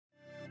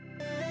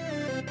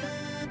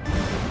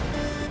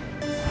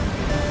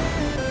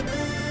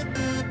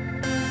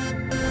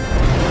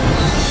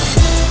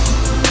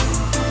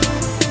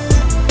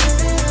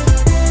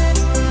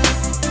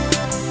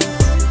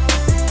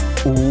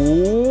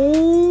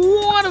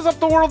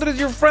the world? It is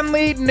your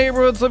friendly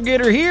neighborhood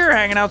Slipgator here,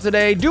 hanging out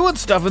today, doing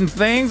stuff and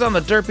things on the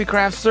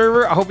Durpycraft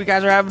server. I hope you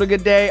guys are having a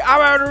good day. I'm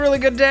having a really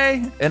good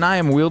day. And I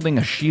am wielding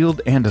a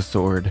shield and a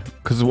sword,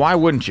 because why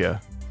wouldn't you?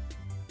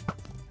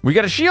 We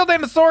got a shield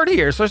and a sword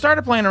here. So I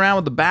started playing around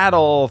with the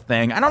battle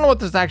thing. I don't know what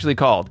this is actually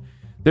called.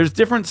 There's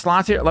different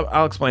slots here.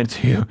 I'll explain it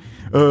to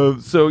you.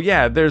 So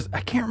yeah,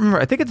 I can't remember.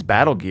 I think it's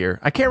battle gear.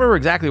 I can't remember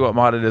exactly what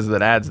mod it is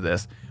that adds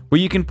this.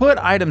 But you can put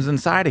items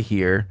inside of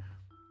here,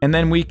 and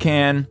then we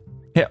can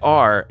hit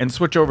R and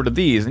switch over to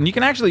these. And you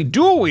can actually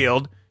dual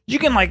wield. You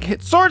can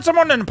like sword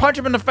someone and punch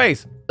him in the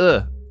face.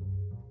 But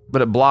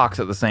it blocks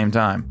at the same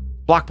time.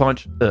 Block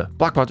punch,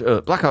 block punch,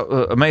 block,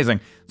 amazing.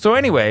 So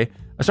anyway,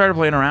 I started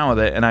playing around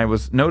with it, and I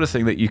was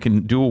noticing that you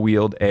can dual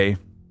wield a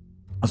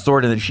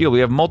sword and a shield. We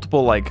have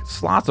multiple like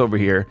slots over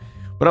here.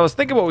 But I was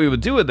thinking what we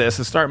would do with this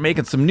is start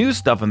making some new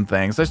stuff and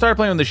things. So I started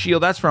playing with the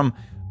shield. That's from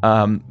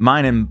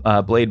Mine and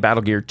Blade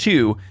Battle Gear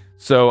 2.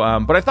 So,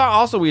 but I thought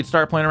also we'd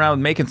start playing around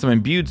with making some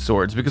imbued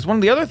swords, because one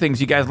of the other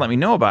things you guys let me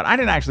know about, I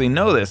didn't actually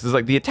know this, is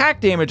like the attack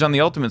damage on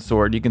the ultimate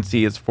sword, you can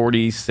see is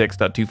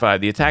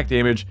 46.25. The attack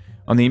damage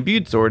on the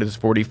imbued sword is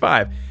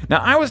 45. Now,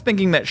 I was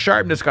thinking that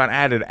sharpness got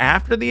added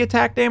after the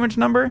attack damage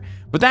number,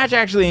 but that's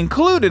actually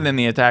included in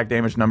the attack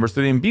damage number, so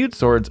the imbued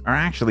swords are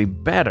actually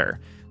better.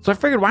 So I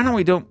figured, why don't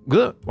we go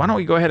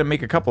ahead and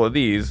make a couple of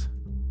these?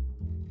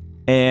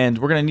 And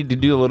we're going to need to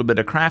do a little bit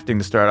of crafting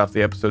to start off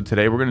the episode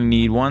today. We're going to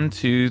need 1,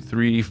 2,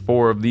 3,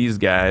 4 of these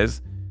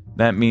guys.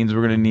 That means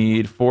we're going to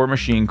need 4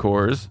 machine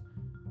cores.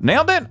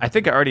 Nailed it! I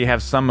think I already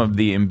have some of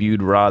the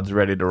imbued rods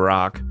ready to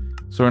rock.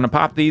 So we're going to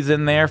pop these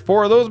in there.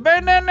 4 of those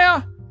bend in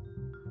now.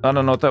 I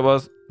don't know what that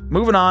was.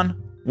 Moving on.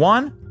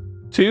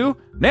 1, 2.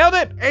 Nailed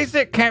it! Ace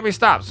it! Can't be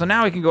stopped. So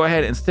now we can go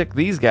ahead and stick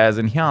these guys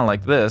in here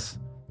like this.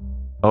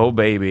 Oh,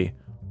 baby.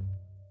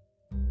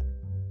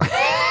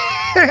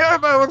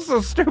 That looks so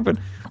stupid.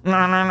 Oh,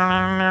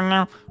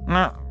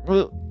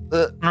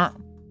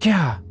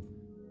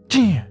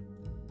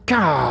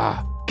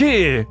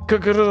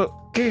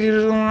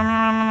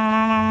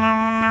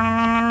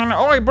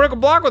 I broke a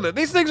block with it.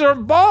 These things are a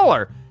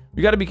baller.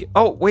 We gotta be.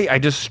 Oh wait, I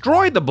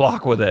destroyed the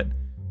block with it.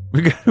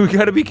 We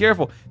gotta be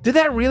careful. Did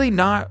that really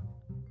not?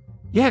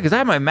 Yeah, because I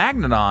had my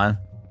magnet on,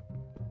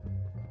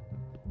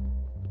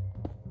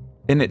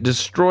 and it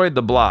destroyed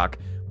the block.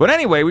 But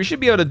anyway, we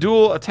should be able to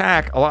dual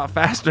attack a lot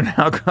faster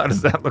now. God,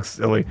 does that look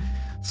silly?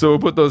 So we'll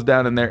put those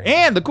down in there.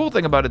 And the cool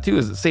thing about it too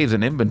is it saves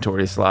an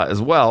inventory slot as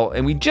well.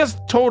 And we just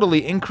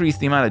totally increased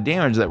the amount of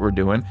damage that we're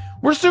doing.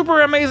 We're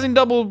super amazing,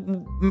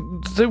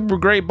 super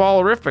great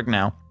ballerific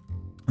now.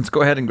 Let's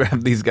go ahead and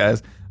grab these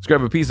guys. Let's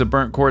grab a piece of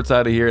burnt quartz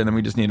out of here, and then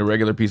we just need a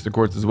regular piece of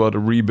quartz as well to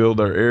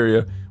rebuild our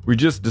area. We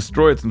just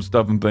destroyed some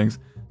stuff and things.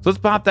 So let's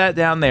pop that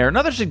down there.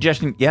 Another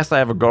suggestion, yes, I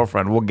have a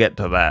girlfriend. We'll get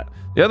to that.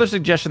 The other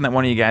suggestion that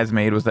one of you guys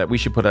made was that we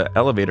should put an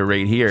elevator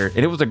right here,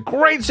 and it was a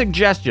great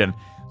suggestion.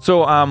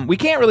 So we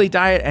can't really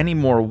dye it any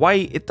more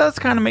white. It does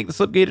kind of make the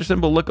Slipgator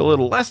symbol look a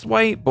little less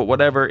white, but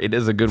whatever. It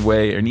is a good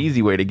way, an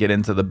easy way to get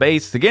into the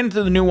base, to get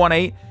into the new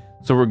 1.8,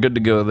 so we're good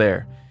to go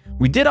there.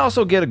 We did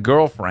also get a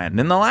girlfriend.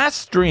 In the last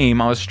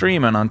stream, I was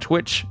streaming on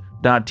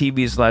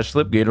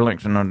twitch.tv/Slipgator,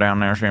 links are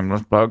down there,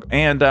 shameless plug,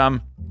 and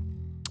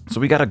so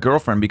we got a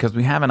girlfriend because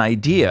we have an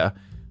idea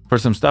for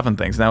some stuff and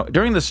things. Now,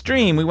 during the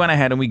stream, we went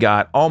ahead and we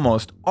got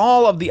almost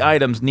all of the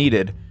items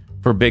needed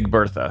for Big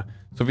Bertha.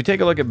 So if we take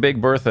a look at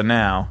Big Bertha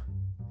now,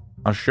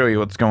 I'll show you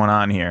what's going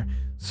on here.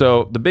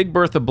 So the Big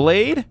Bertha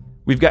blade,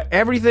 we've got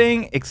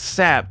everything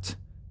except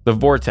the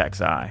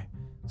vortex eye.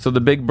 So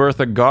the Big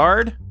Bertha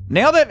guard,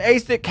 nailed it,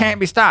 aced it, can't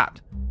be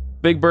stopped.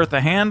 Big Bertha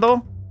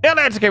handle, nailed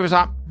it, can't be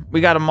stopped.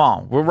 We got them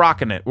all. We're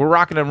rocking it. We're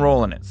rocking and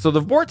rolling it. So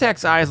the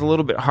vortex eye is a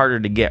little bit harder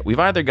to get. We've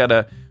either got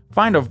to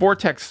find a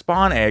vortex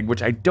spawn egg,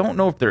 which I don't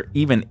know if there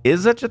even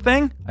is such a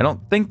thing. I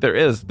don't think there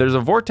is. There's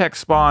a vortex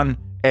spawn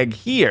egg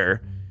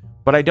here,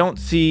 but I don't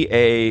see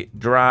a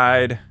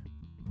dried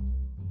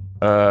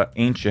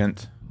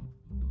ancient,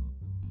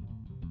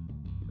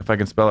 if I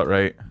can spell it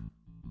right.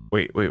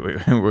 Wait,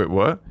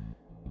 what?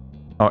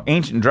 Oh,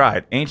 ancient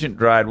dried.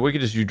 We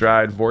could just do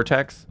dried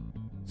vortex.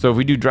 So if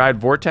we do dried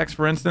vortex,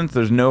 for instance,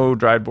 there's no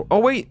dried. Oh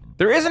wait,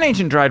 there is an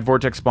ancient dried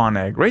vortex spawn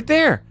egg right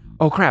there.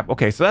 Oh crap.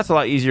 Okay, so that's a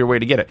lot easier way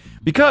to get it.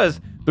 Because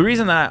the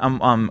reason that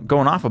I'm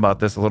going off about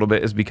this a little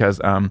bit is because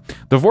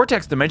the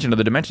vortex dimension, or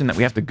the dimension that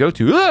we have to go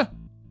to.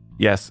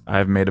 Yes,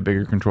 I've made a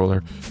bigger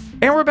controller,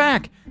 and we're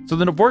back. So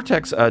the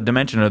vortex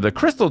dimension, or the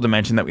crystal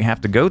dimension that we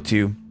have to go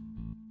to,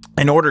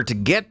 in order to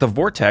get the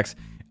vortex.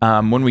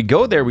 When we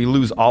go there, we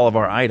lose all of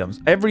our items.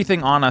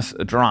 Everything on us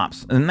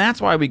drops, and that's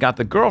why we got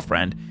the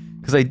girlfriend.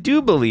 Because I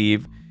do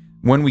believe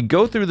when we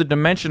go through the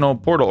dimensional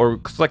portal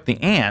or select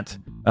the ant,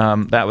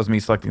 that was me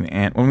selecting the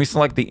ant. When we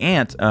select the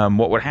ant,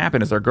 what would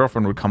happen is our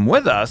girlfriend would come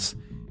with us,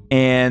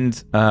 and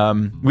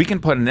we can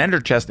put an ender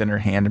chest in her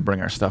hand and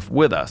bring our stuff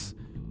with us.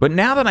 But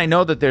now that I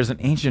know that there's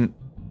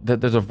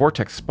there's a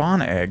vortex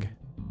spawn egg,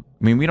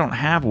 I mean, we don't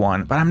have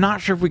one, but I'm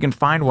not sure if we can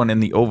find one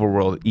in the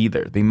overworld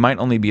either. They might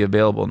only be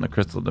available in the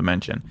crystal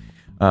dimension.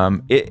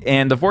 And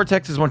the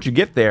vortexes, once you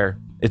get there,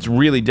 it's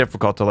really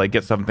difficult to like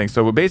get something.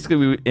 So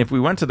basically, if we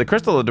went to the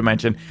crystal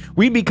dimension,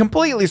 we'd be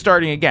completely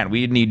starting again.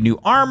 We'd need new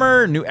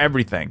armor, new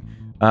everything.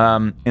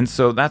 And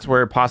so that's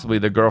where possibly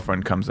the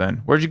girlfriend comes in.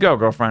 Where'd you go,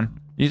 girlfriend?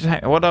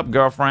 What up,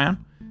 girlfriend?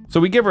 So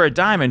we give her a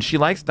diamond. She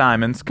likes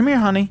diamonds. Come here,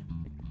 honey.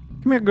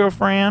 Come here,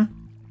 girlfriend.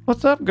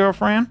 What's up,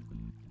 girlfriend?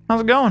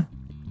 How's it going?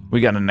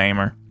 We got to name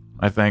her,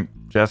 I think.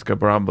 Jessica,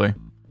 probably.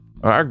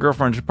 Our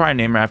girlfriend should probably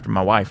name her after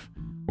my wife.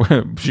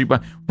 She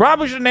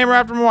probably should name her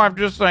after my wife,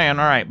 just saying.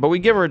 All right, but we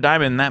give her a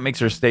diamond, and that makes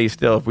her stay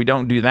still. If we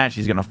don't do that,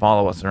 she's going to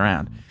follow us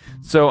around.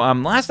 So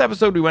last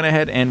episode, we went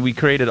ahead and we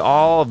created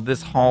all of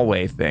this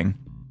hallway thing.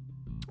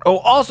 Oh,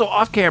 also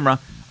off camera,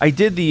 I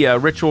did the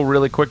ritual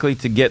really quickly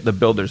to get the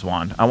builder's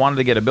wand. I wanted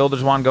to get a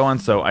builder's wand going,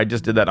 so I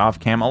just did that off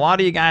cam. A lot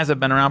of you guys have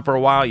been around for a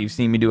while. You've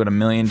seen me do it a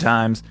million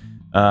times.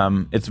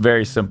 It's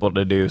very simple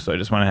to do, so I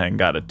just went ahead and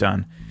got it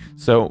done.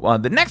 So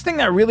the next thing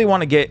that I really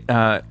want to get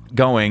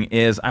going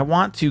is I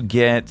want to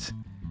get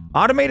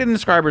automated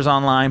inscribers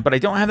online, but I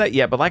don't have that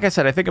yet. But like I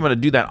said, I think I'm going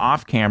to do that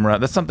off camera.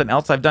 That's something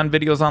else I've done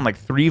videos on, like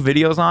 3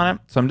 videos on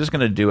it. So I'm just going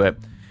to do it.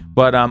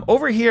 But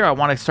over here, I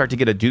want to start to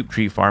get a dupe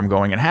tree farm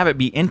going and have it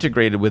be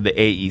integrated with the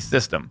AE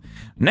system.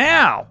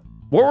 Now,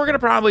 what we're going to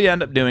probably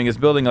end up doing is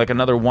building like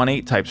another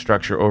 1.8 type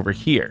structure over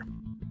here.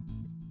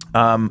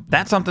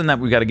 That's something that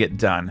we got to get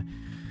done.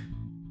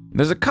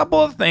 There's a couple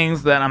of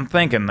things that I'm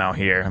thinking though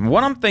here. And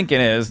what I'm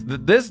thinking is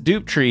that this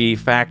dupe tree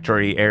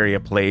factory area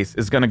place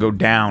is going to go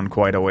down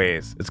quite a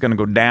ways. It's going to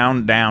go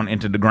down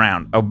into the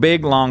ground. A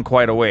big, long,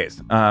 quite a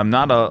ways.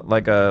 Not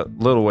like a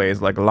little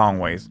ways, like a long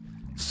ways.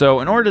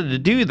 So in order to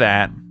do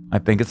that, I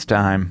think it's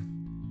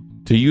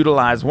time to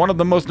utilize one of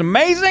the most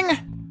amazing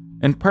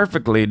and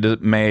perfectly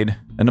made,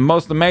 and the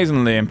most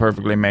amazingly and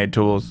perfectly made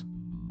tools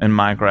in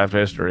Minecraft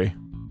history.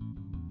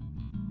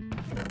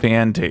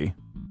 TNT.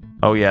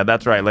 Oh yeah,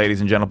 that's right, ladies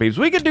and gentle peeps.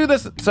 We could do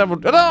this several...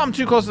 Oh, I'm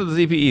too close to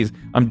the ZPEs.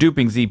 I'm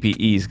duping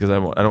ZPEs because I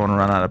don't want to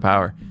run out of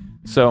power.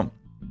 So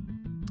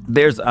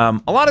there's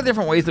a lot of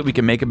different ways that we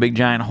can make a big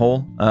giant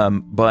hole,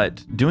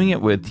 but doing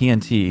it with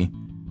TNT,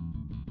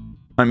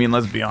 I mean,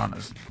 let's be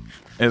honest,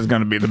 is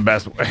going to be the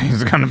best way.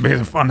 It's going to be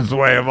the funnest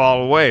way of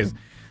all the ways.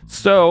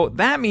 So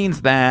that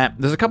means that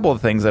there's a couple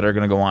of things that are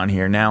going to go on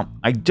here. Now,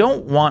 I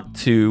don't want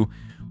to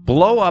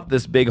blow up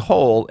this big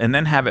hole and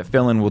then have it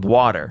fill in with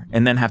water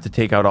and then have to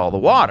take out all the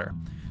water.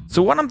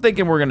 So what I'm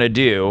thinking we're going to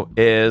do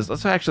is,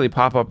 let's actually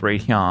pop up right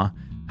here.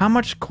 How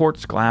much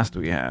quartz glass do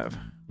we have?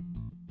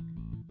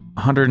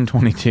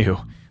 122.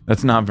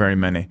 That's not very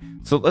many.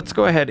 So let's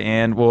go ahead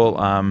and we'll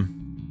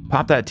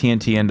pop that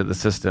TNT into the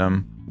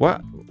system.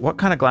 What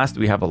kind of glass do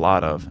we have a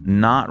lot of?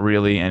 Not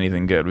really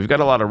anything good. We've got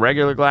a lot of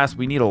regular glass.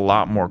 We need a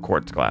lot more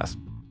quartz glass.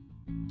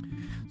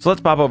 So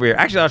let's pop over here.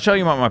 Actually, I'll show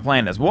you what my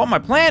plan is. What my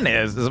plan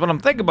is what I'm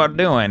thinking about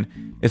doing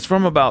is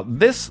from about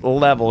this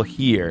level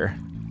here,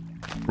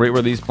 right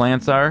where these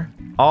plants are,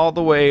 all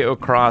the way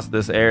across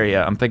this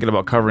area, I'm thinking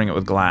about covering it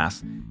with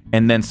glass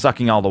and then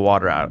sucking all the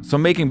water out. So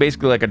making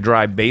basically like a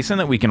dry basin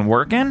that we can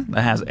work in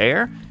that has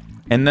air.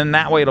 And then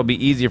that way it'll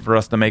be easier for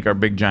us to make our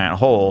big giant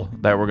hole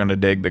that we're gonna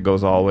dig that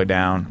goes all the way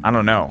down. I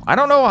don't know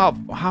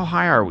how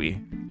high are we?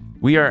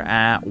 We are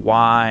at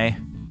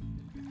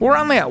we're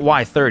only at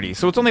Y30,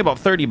 so it's only about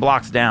 30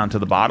 blocks down to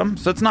the bottom.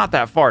 So it's not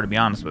that far, to be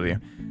honest with you.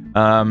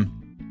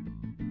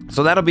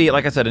 So that'll be,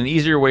 like I said, an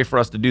easier way for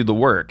us to do the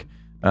work.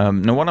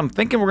 Now what I'm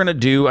thinking we're gonna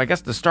do, I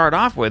guess to start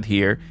off with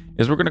here,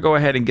 is we're gonna go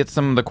ahead and get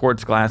some of the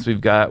quartz glass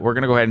we've got. We're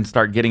gonna go ahead and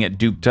start getting it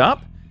duped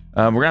up.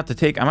 I'm gonna have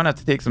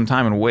to take some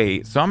time and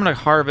wait. So I'm gonna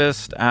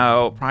harvest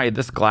out probably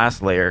this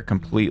glass layer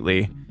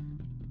completely.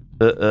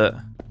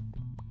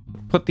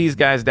 Put these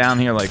guys down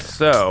here like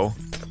so.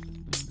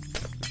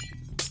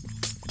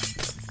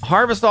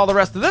 Harvest all the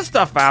rest of this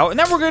stuff out, and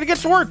then we're gonna get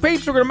to work,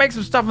 peeps. We're gonna make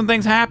some stuff and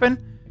things happen.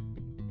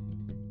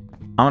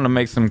 I'm gonna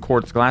make some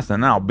quartz glass,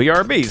 and now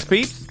BRBs,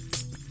 peeps.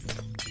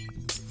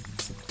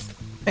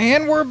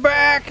 And we're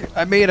back.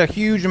 I made a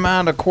huge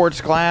amount of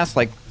quartz glass,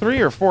 like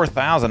 3,000 or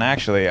 4,000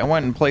 actually. I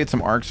went and played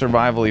some Ark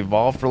Survival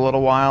Evolved for a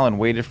little while and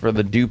waited for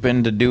the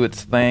dupin to do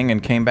its thing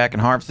and came back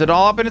and harvested it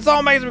all up, and it's all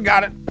amazing. We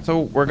got it.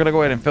 So we're gonna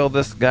go ahead and fill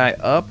this guy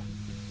up.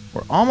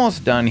 We're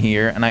almost done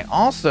here, and I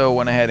also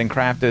went ahead and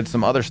crafted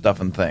some other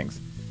stuff and things.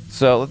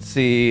 So let's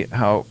see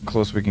how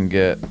close we can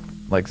get.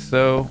 Like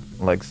so,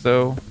 like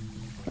so.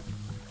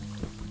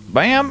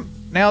 Bam!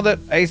 Nailed it,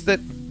 aced it.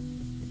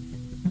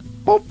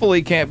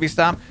 Hopefully can't be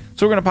stopped.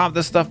 So we're gonna pop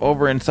this stuff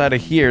over inside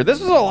of here.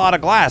 This is a lot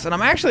of glass, and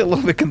I'm actually a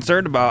little bit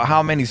concerned about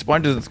how many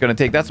sponges it's gonna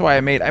take. That's why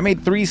I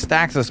made 3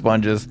 stacks of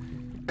sponges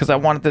because I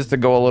wanted this to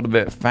go a little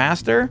bit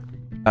faster.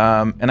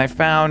 And I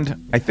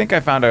think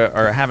I found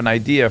or have an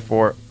idea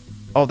for,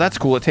 oh, that's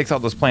cool. It takes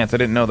out those plants. I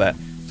didn't know that.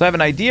 So I have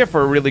an idea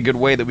for a really good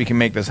way that we can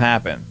make this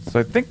happen.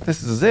 So I think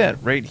this is it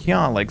right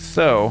here, like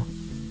so.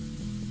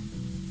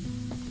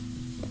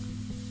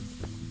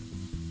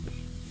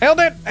 Held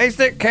it, aced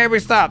it, can't be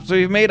stopped. So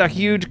we've made a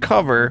huge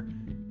cover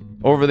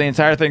over the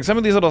entire thing. Some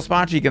of these little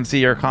spots you can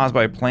see are caused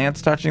by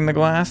plants touching the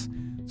glass.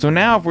 So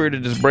now if we were to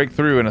just break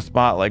through in a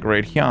spot like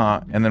right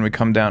here, and then we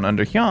come down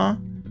under here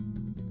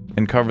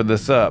and cover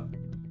this up,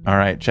 All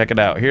right, check it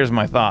out. Here's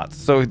my thoughts.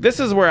 So this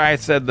is where I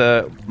said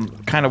the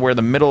kind of where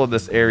the middle of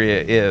this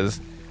area is.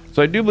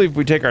 So I do believe if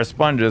we take our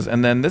sponges,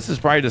 and then this is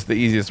probably just the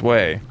easiest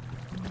way.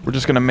 We're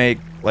just gonna make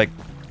like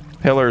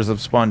pillars of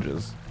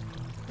sponges.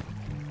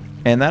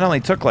 And that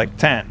only took like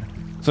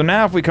 10. So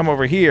now if we come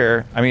over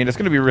here, I mean, it's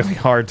gonna be really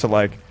hard to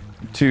like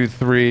 2,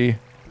 3,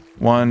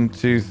 1,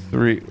 2,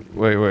 3.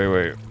 Wait.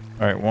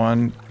 All right,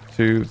 1,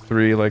 2,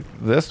 3, like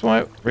this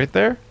one right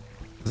there.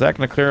 Is that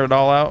gonna clear it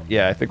all out?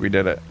 Yeah, I think we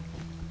did it.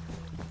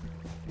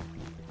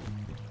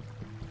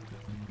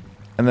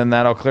 And then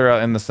that'll clear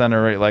out in the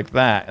center right like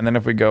that. And then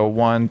if we go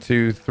 1,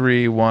 2,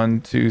 3,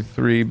 1, 2,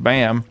 3,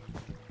 bam.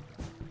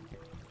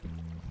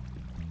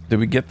 Did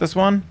we get this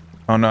one?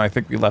 Oh no, I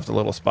think we left a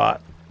little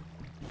spot.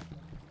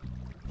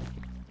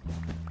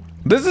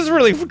 This is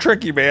really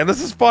tricky, man.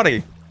 This is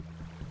funny.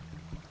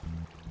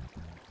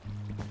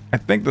 I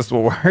think this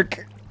will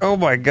work. Oh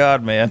my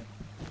god, man.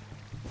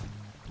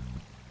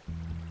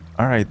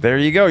 All right, there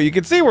you go. You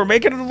can see we're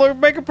making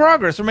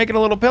progress. We're making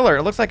a little pillar.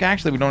 It looks like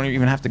actually we don't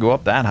even have to go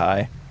up that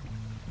high.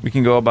 We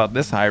can go about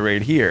this high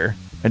right here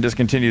and just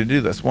continue to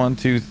do this. 1,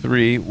 2,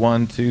 3,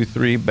 1, 2,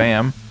 3,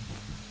 bam.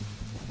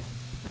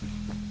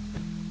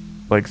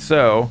 Like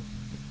so.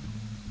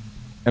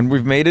 And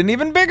we've made an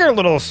even bigger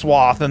little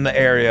swath in the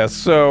area.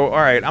 So, all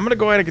right, I'm gonna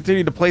go ahead and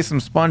continue to place some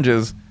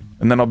sponges,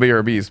 and then I'll be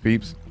our bees,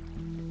 peeps.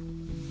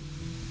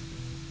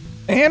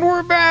 And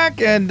we're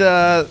back, and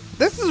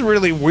this is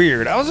really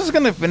weird. I was just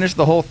gonna finish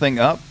the whole thing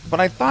up, but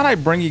I thought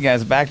I'd bring you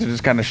guys back to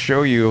just kind of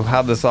show you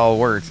how this all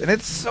works. And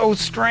it's so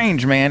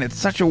strange, man. It's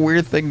such a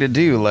weird thing to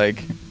do.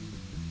 Like,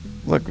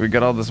 look, we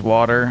got all this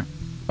water.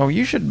 Oh,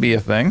 you should be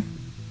a thing.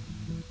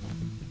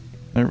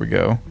 There we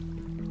go.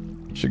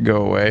 Should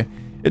go away.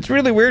 It's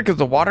really weird because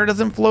the water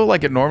doesn't flow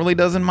like it normally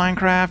does in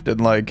Minecraft, and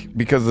like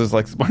because there's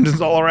like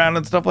sponges all around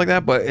and stuff like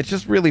that, but it's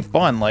just really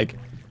fun. Like,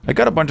 I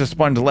got a bunch of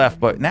sponge left,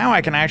 but now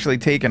I can actually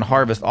take and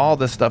harvest all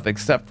this stuff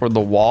except for the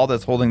wall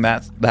that's holding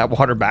that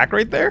water back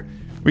right there.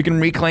 We can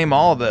reclaim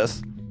all of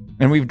this,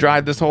 and we've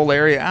dried this whole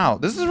area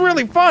out. This is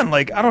really fun.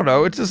 Like, I don't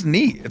know, it's just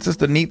neat. It's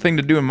just a neat thing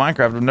to do in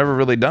Minecraft I've never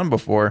really done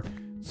before.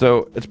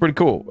 So it's pretty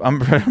cool.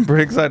 I'm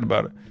pretty excited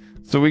about it.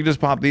 So we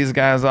just pop these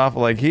guys off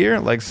like here,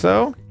 like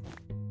so.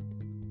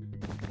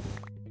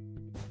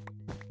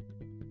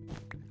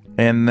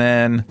 And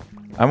then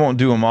I won't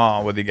do them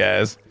all with you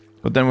guys,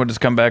 but then we'll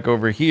just come back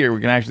over here. We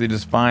can actually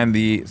just find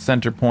the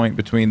center point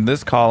between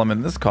this column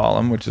and this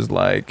column, which is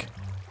like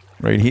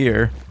right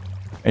here.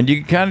 And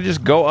you can kind of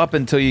just go up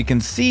until you can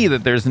see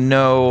that there's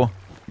no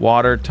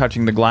water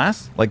touching the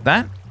glass like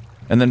that.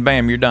 And then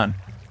bam, you're done.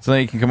 So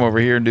then you can come over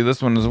here and do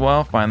this one as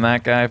well. Find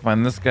that guy,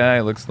 find this guy.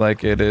 It looks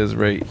like it is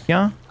right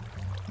here.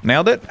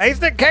 Nailed it.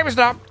 Aced it. Camera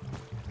stop.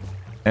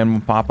 And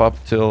we'll pop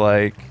up to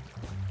like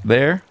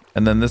there.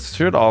 And then this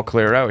should all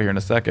clear out here in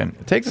a second.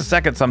 It takes a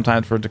second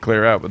sometimes for it to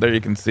clear out, but there you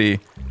can see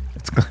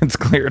it's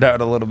cleared out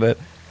a little bit.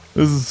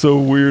 This is so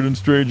weird and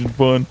strange and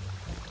fun.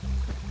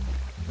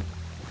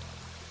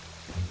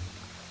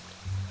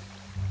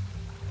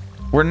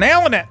 We're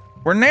nailing it.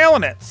 We're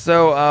nailing it.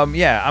 So,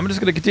 yeah, I'm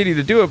just going to continue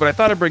to do it, but I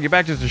thought I'd bring you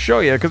back just to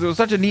show you because it was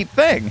such a neat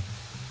thing.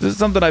 This is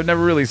something I've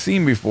never really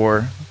seen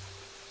before,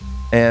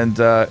 and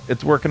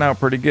it's working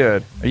out pretty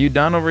good. Are you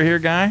done over here,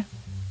 guy?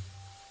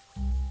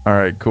 All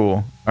right,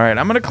 cool. All right,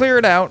 I'm going to clear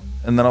it out,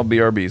 and then I'll be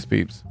our bees,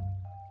 peeps.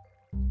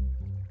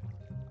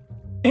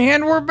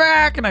 And we're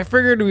back, and I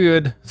figured we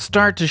would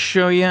start to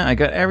show you. I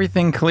got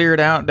everything cleared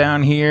out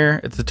down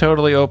here. It's a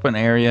totally open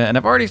area, and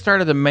I've already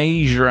started to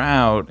measure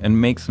out and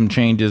make some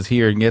changes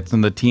here and get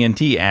some of the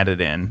TNT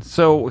added in.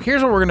 So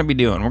here's what we're going to be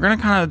doing. We're going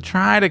to kind of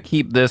try to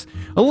keep this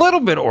a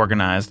little bit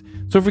organized.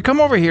 So if we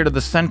come over here to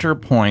the center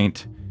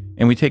point,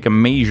 and we take a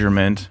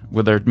measurement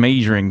with our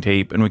measuring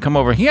tape, and we come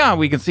over here,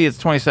 we can see it's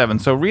 27.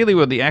 So really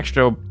with the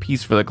extra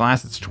piece for the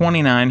glass, it's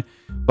 29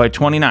 by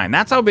 29.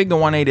 That's how big the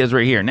 1/8 is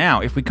right here.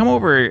 Now, if we come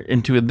over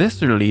into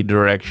this early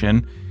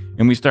direction,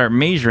 and we start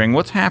measuring,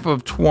 what's half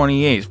of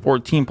 28?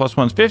 14 plus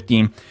 1 is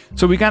 15.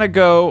 So we gotta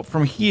go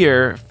from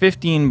here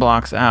 15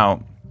 blocks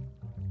out,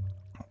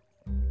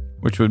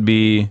 which would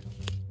be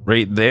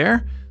right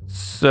there.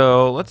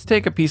 So let's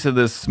take a piece of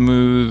this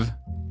smooth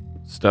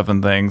stuff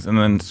and things and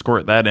then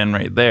squirt that in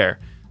right there.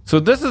 So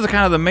this is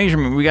kind of the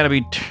measurement we got to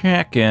be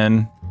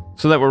checking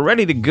so that we're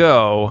ready to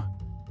go.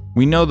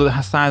 We know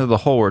the size of the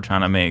hole we're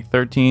trying to make.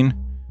 13,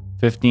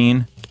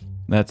 15,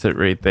 that's it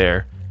right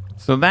there.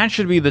 So that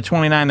should be the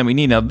 29 that we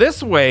need. Now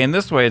this way and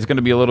this way is going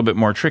to be a little bit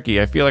more tricky.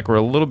 I feel like we're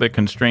a little bit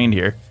constrained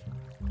here.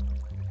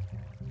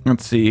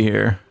 Let's see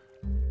here.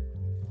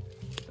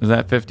 Is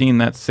that 15?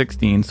 That's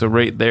 16. So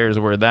right there is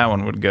where that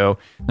one would go.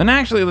 Then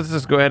actually, let's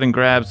just go ahead and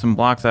grab some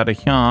blocks out of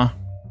here.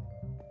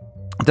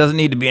 It doesn't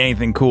need to be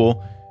anything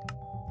cool.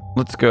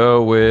 Let's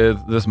go with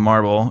this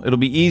marble. It'll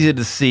be easy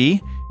to see.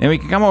 And we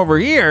can come over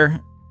here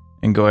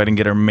and go ahead and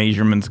get our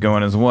measurements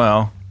going as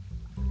well.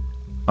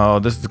 Oh,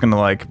 this is gonna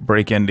like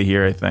break into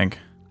here, I think.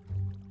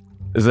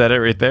 Is that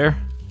it right there?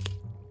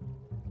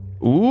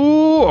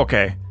 Ooh,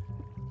 okay.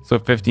 So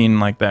 15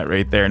 like that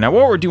right there. Now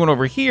what we're doing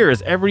over here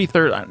is every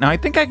third. Now I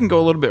think I can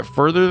go a little bit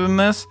further than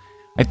this,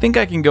 I think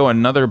I can go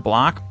another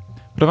block,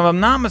 but if I'm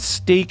not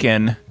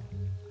mistaken,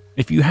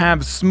 if you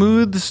have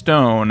smooth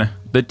stone,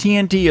 the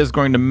TNT is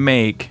going to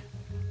make...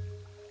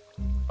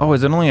 Oh,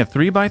 is it only a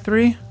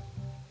 3x3?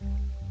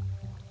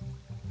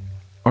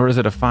 Or is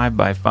it a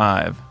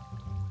 5x5?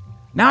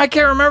 Now I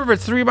can't remember if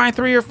it's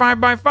 3x3 or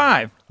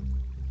 5x5.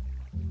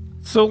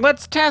 So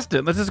let's test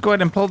it. Let's just go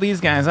ahead and pull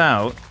these guys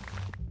out.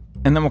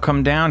 And then we'll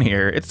come down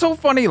here. It's so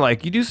funny,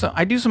 like, I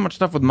do so much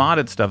stuff with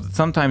modded stuff that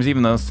sometimes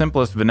even the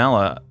simplest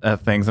vanilla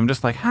things, I'm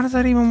just like, how does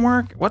that even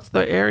work? What's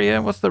the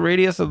area? What's the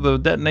radius of the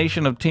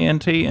detonation of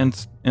TNT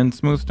in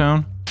smooth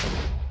stone?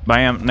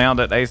 Bam,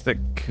 nailed it. Ace that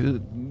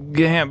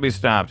can't be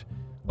stopped.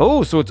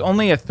 Oh, so it's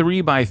only a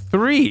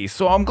 3x3.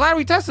 So I'm glad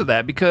we tested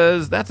that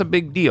because that's a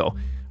big deal.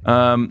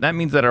 That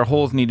means that our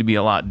holes need to be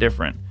a lot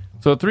different.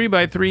 So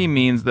 3x3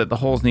 means that the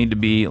holes need to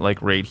be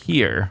like right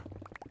here.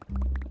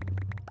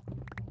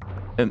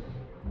 And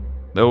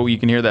oh, you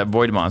can hear that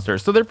void monster.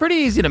 So they're pretty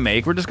easy to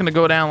make. We're just gonna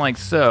go down like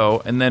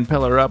so and then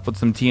pillar up with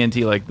some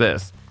TNT like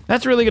this.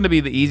 That's really gonna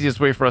be the easiest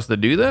way for us to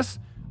do this,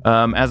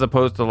 as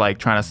opposed to like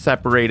trying to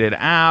separate it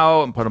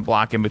out and put a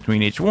block in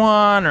between each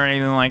one or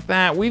anything like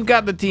that. We've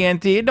got the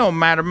TNT. It don't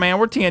matter, man.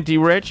 We're TNT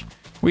rich.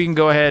 We can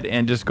go ahead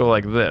and just go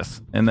like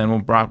this. And then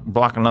we'll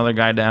block another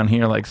guy down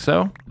here like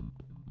so.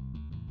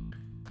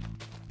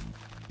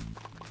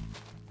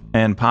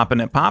 And popping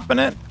it.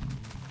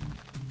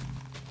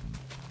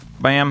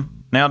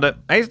 Bam, nailed it,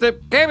 aced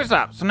it, gave us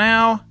up. So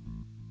now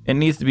it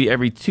needs to be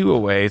every 2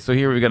 away. So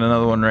here we got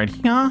another one right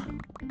here.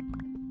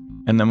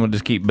 And then we'll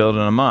just keep building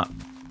them up.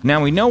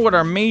 Now we know what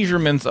our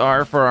measurements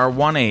are for our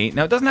 1/8.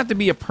 Now it doesn't have to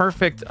be a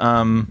perfect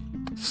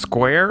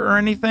square or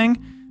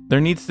anything.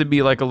 There needs to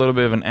be like a little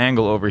bit of an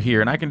angle over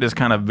here. And I can just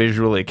kind of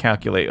visually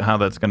calculate how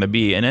that's gonna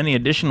be. And any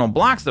additional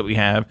blocks that we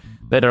have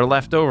that are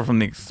left over from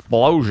the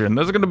explosion,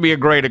 there's gonna be a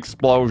great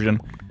explosion.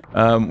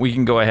 We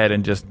can go ahead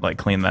and just like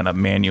clean that up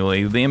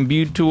manually. The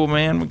imbued tool,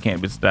 man, we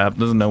can't be stopped.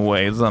 There's no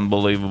way. It's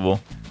unbelievable.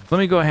 So let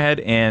me go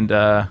ahead and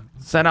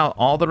set out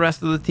all the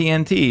rest of the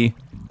TNT,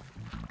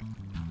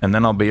 and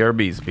then I'll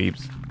BRBs,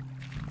 peeps.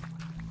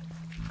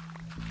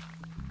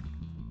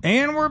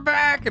 And we're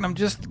back, and I'm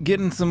just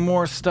getting some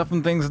more stuff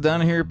and things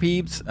done here,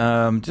 peeps.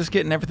 Just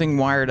getting everything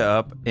wired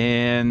up,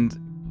 and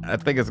I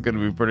think it's going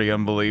to be pretty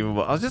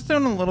unbelievable. I was just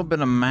doing a little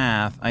bit of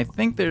math. I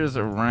think there's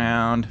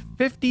around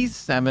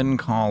 57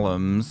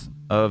 columns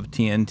of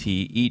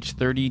TNT, each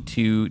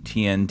 32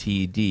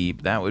 TNT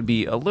deep. That would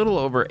be a little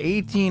over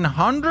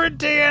 1,800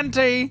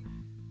 TNT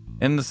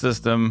in the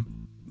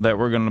system that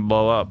we're going to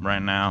blow up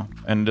right now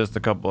in just a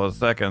couple of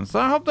seconds. So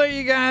I hope that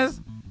you guys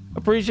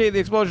appreciate the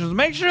explosions.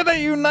 Make sure that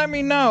you let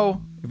me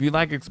know if you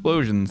like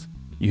explosions.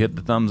 You hit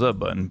the thumbs up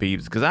button,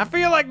 peeps, because I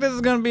feel like this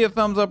is going to be a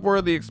thumbs up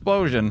worthy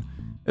explosion.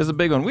 Is a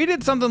big one. We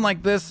did something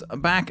like this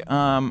back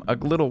a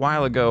little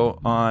while ago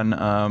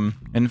on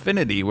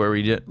Infinity, where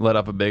we let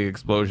up a big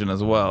explosion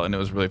as well, and it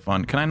was really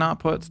fun. Can I not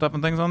put stuff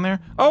and things on there?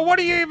 Oh, what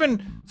are you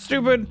even,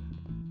 stupid?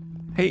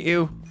 Hate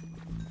you.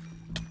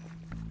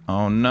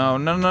 Oh no,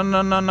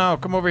 no.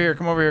 Come over here,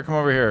 come over here, come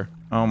over here.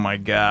 Oh my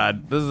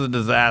god, this is a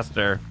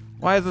disaster.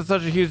 Why is it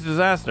such a huge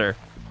disaster?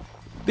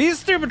 These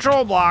stupid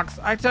troll blocks,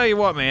 I tell you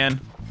what,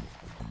 man.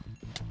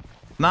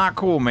 Not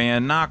cool,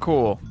 man, not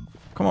cool.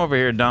 Come over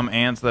here, dumb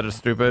ants that are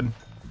stupid.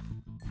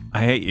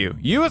 I hate you.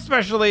 You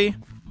especially.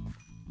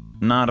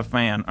 Not a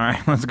fan. All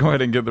right, let's go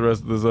ahead and get the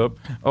rest of this up.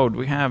 Oh, do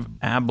we have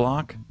a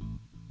block?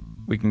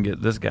 We can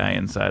get this guy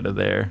inside of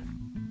there.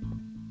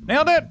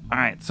 Nailed it. All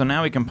right, so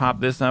now we can pop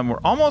this up. We're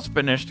almost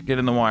finished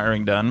getting the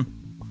wiring done.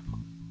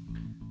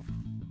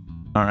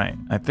 All right,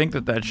 I think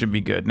that should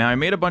be good. Now, I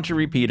made a bunch of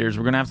repeaters.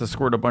 We're going to have to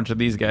squirt a bunch of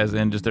these guys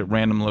in just at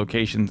random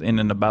locations in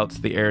and about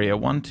the area.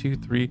 1, 2,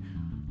 3,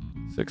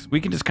 6.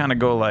 We can just kind of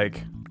go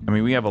like... I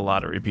mean, we have a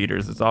lot of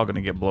repeaters. It's all going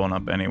to get blown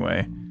up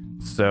anyway,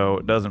 so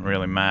it doesn't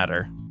really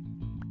matter.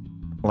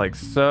 Like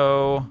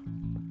so.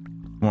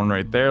 One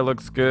right there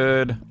looks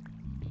good.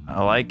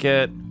 I like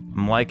it.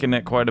 I'm liking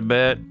it quite a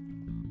bit.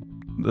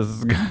 This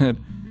is good.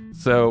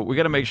 So we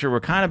got to make sure we're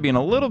kind of being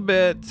a little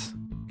bit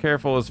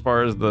careful as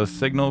far as the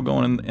signal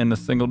going in a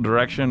single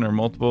direction or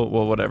multiple.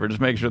 Well, whatever. Just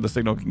make sure the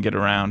signal can get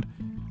around.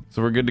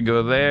 So we're good to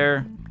go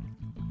there.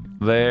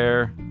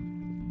 There.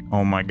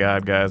 Oh my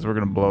god, guys, we're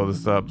gonna blow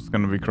this up. It's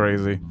gonna be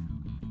crazy.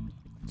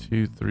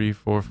 2, 3,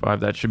 4, 5.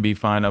 That should be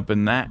fine up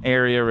in that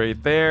area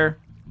right there.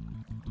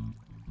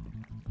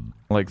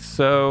 Like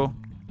so.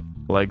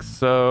 Like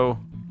so.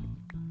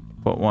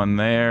 Put one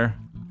there.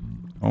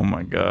 Oh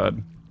my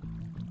god.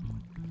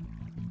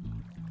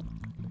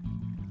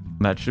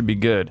 That should be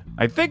good.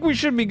 I think we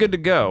should be good to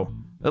go.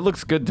 It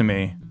looks good to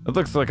me. It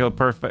looks like a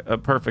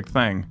perfect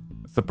thing.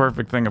 It's the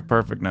perfect thing of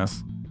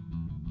perfectness.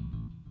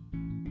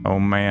 Oh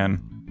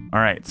man. All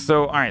right,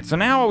 so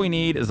now all we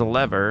need is a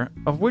lever,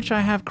 of which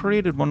I have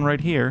created one right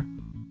here.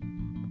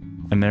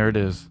 And there it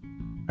is.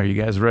 Are you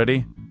guys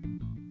ready?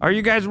 Are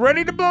you guys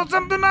ready to blow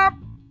something up?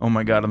 Oh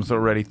my god, I'm so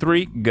ready.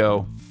 3,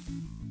 go.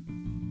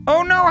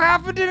 Oh no,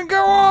 half it didn't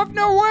go off.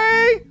 No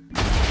way.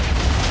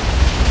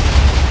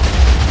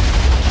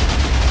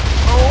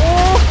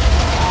 Oh.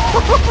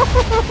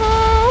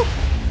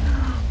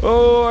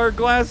 Oh, our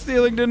glass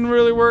ceiling didn't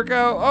really work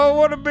out. Oh,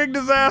 what a big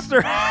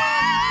disaster.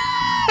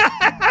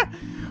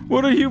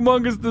 What a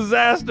humongous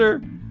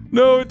disaster.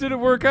 No, it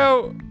didn't work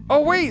out.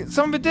 Oh, wait,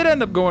 some of it did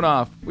end up going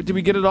off. Did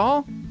we get it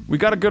all? We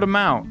got a good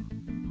amount.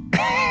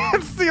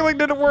 Ceiling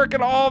didn't work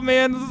at all,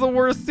 man. This is the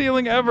worst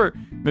ceiling ever.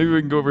 Maybe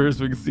we can go over here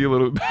so we can see a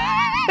little bit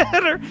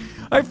better.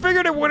 I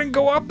figured it wouldn't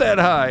go up that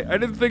high. I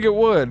didn't think it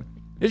would.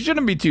 It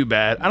shouldn't be too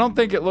bad. I don't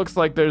think it looks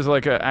like there's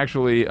like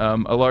actually a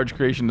large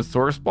creation of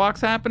source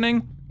blocks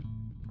happening.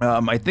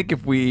 I think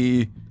if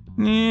we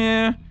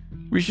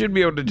should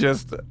be able to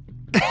just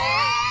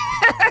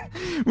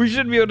we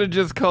should be able to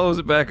just close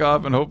it back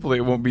off, and hopefully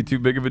it won't be too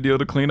big of a deal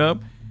to clean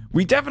up.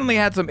 We definitely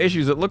had some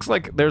issues. It looks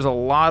like there's a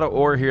lot of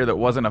ore here that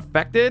wasn't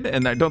affected,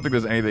 and I don't think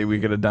there's anything we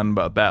could have done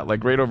about that.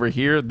 Like right over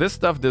here, this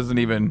stuff doesn't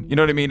even, you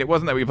know what I mean? It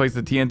wasn't that we placed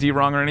the TNT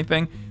wrong or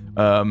anything.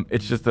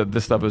 It's just that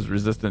this stuff is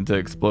resistant to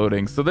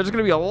exploding. So there's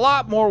gonna be a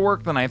lot more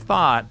work than I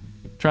thought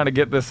trying to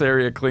get this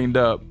area cleaned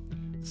up.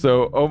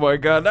 So, oh my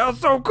God, that was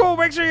so cool.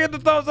 Make sure you hit the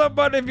thumbs up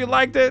button if you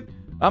liked it.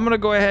 I'm gonna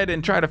go ahead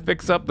and try to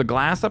fix up the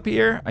glass up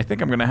here. I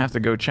think I'm gonna have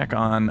to go check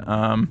on,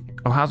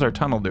 oh, how's our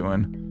tunnel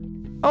doing?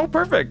 Oh,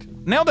 perfect.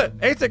 Nailed it.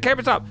 Ace it,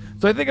 camera top.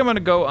 So I think I'm gonna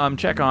go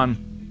check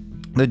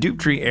on the dupe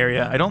tree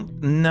area. I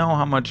don't know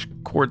how much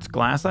quartz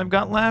glass I've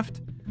got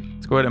left.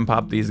 Let's go ahead and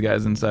pop these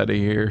guys inside of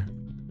here.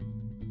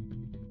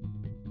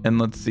 And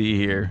let's see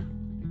here.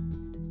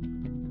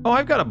 Oh,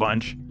 I've got a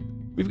bunch.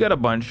 We've got a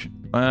bunch.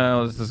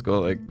 Let's just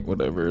go like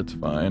whatever, it's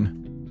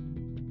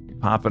fine.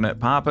 Popping it,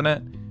 popping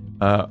it.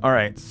 All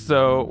right,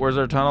 so where's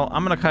our tunnel?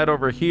 I'm gonna cut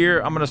over here.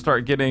 I'm gonna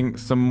start getting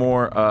some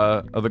more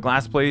of the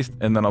glass placed,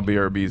 and then I'll be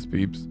BRB's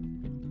peeps.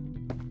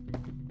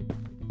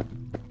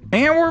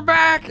 And we're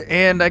back,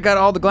 and I got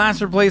all the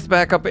glass replaced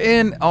back up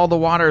in. All the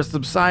water is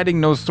subsiding.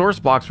 No source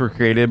blocks were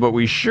created, but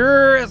we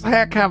sure as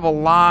heck have a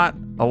lot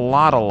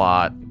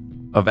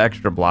of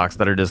extra blocks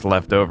that are just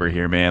left over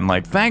here, man.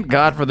 Like, thank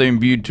God for the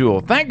imbued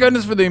tool. Thank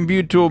goodness for the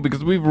imbued tool,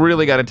 because we've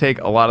really got to take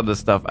a lot of this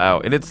stuff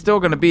out, and it's still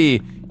going to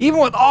be, even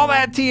with all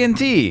that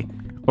TNT,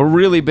 a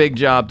really big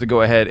job to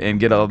go ahead and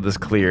get all of this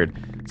cleared.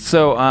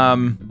 So,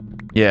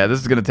 yeah, this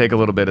is going to take a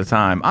little bit of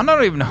time. I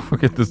don't even know if we'll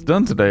get this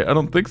done today. I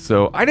don't think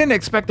so. I didn't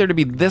expect there to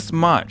be this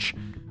much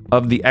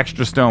of the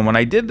extra stone. When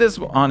I did this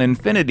on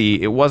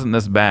Infinity, it wasn't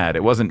this bad.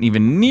 It wasn't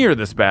even near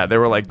this bad. There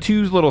were like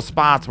 2 little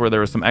spots where there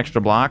was some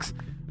extra blocks.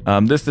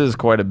 This is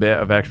quite a bit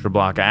of extra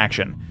block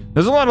action.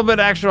 There's a little bit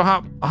of extra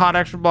hot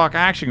extra block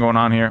action going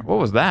on here. What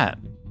was that?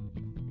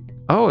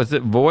 Oh, is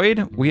it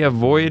void? We have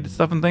void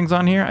stuff and things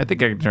on here? I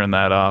think I can turn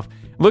that off.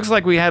 Looks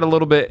like we had a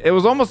little bit, it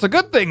was almost a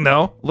good thing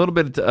though. A little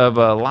bit of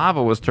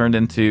lava was turned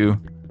into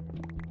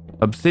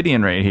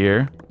obsidian right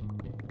here.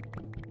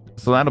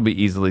 So that'll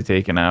be easily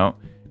taken out.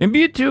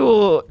 Imbued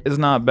tool is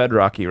not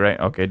bedrocky, right?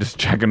 Okay, just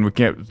checking. We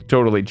can't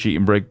totally cheat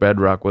and break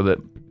bedrock with it.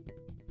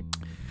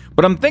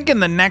 But I'm thinking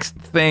the next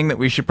thing that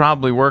we should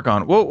probably work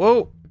on,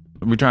 whoa.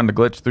 Are we trying to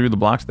glitch through the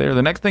blocks there?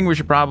 The next thing we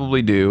should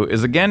probably do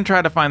is again,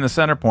 try to find the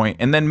center point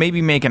and then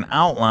maybe make an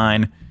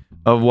outline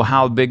of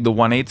how big the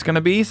 1/8 is going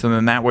to be. So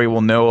then that way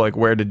we'll know like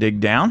where to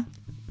dig down.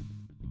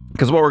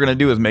 Because what we're going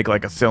to do is make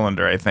like a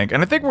cylinder, I think.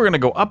 And I think we're going to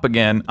go up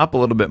again, up a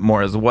little bit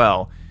more as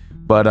well.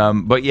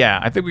 But yeah,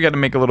 I think we got to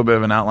make a little bit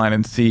of an outline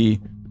and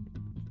see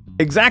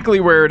exactly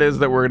where it is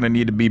that we're going to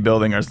need to be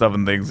building our stuff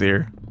and things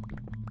here.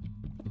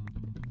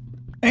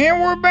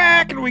 And we're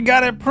back, and we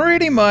got it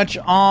pretty much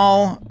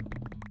all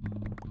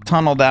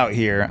tunneled out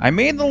here. I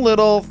made the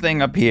little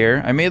thing up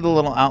here. I made the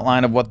little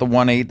outline of what the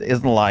 1/8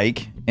 is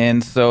like.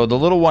 And so the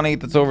little 1/8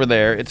 that's over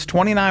there, it's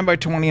 29 by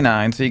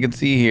 29. So you can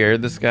see here,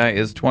 this guy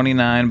is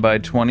 29 by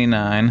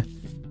 29,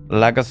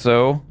 like a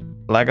so.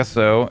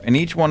 And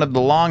each one of the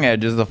long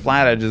edges, the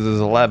flat edges, is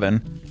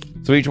 11.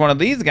 So each one of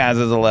these guys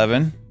is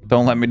 11.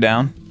 Don't let me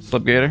down,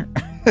 Slipgator.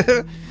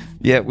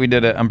 Yeah, we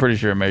did it. I'm pretty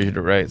sure I measured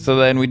it right. So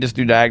then we just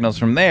do diagonals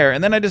from there.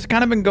 And then I just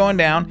kind of been going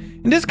down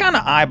and just kind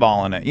of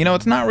eyeballing it. You know,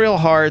 it's not real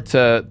hard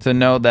to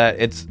know that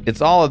it's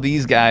all of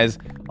these guys,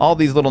 all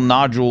these little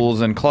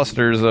nodules and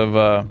clusters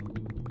of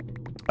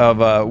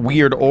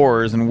weird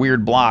ores and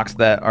weird blocks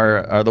that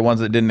are the ones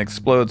that didn't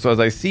explode. So as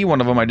I see one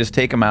of them, I just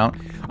take them out.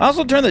 I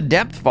also turn the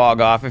depth fog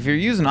off. If you're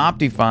using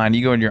Optifine,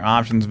 you go into your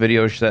options,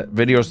 video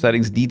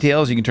settings,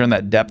 details, you can turn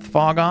that depth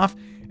fog off,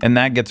 and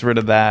that gets rid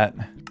of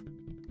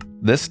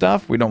this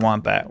stuff. We don't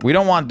want that. We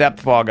don't want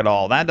depth fog at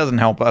all. That doesn't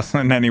help us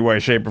in any way,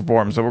 shape, or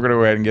form. So we're going to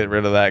go ahead and get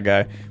rid of that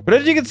guy. But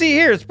as you can see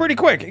here, it's pretty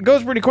quick. It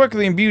goes pretty quick with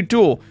the imbued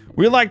tool.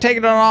 We like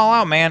taking it all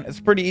out, man. It's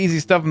pretty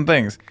easy stuff and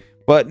things.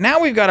 But now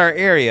we've got our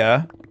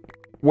area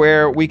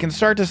where we can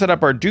start to set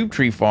up our dupe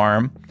tree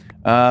farm.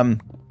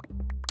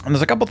 And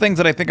there's a couple things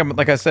that I think,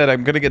 like I said,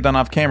 I'm going to get done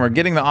off camera.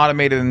 Getting the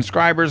automated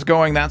inscribers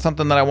going, that's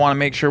something that I want to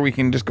make sure we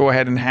can just go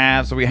ahead and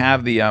have. So we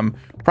have the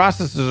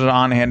processors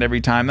on hand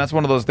every time. That's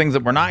one of those things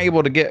that we're not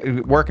able to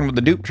get working with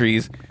the dupe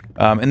trees.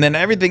 And then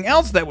everything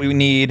else that we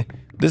need,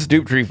 this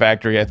dupe tree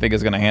factory, I think,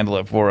 is going to handle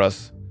it for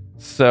us.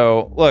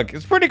 So, look,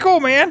 it's pretty cool,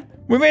 man.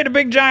 We made a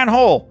big, giant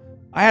hole.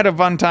 I had a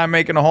fun time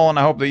making a hole, and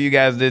I hope that you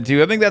guys did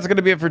too. I think that's going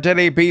to be it for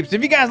today, peeps.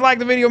 If you guys liked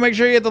the video, make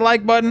sure you hit the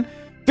like button.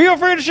 Feel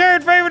free to share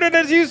it, favorite it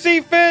as you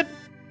see fit.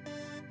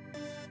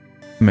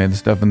 May the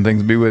stuff and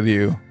things be with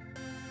you.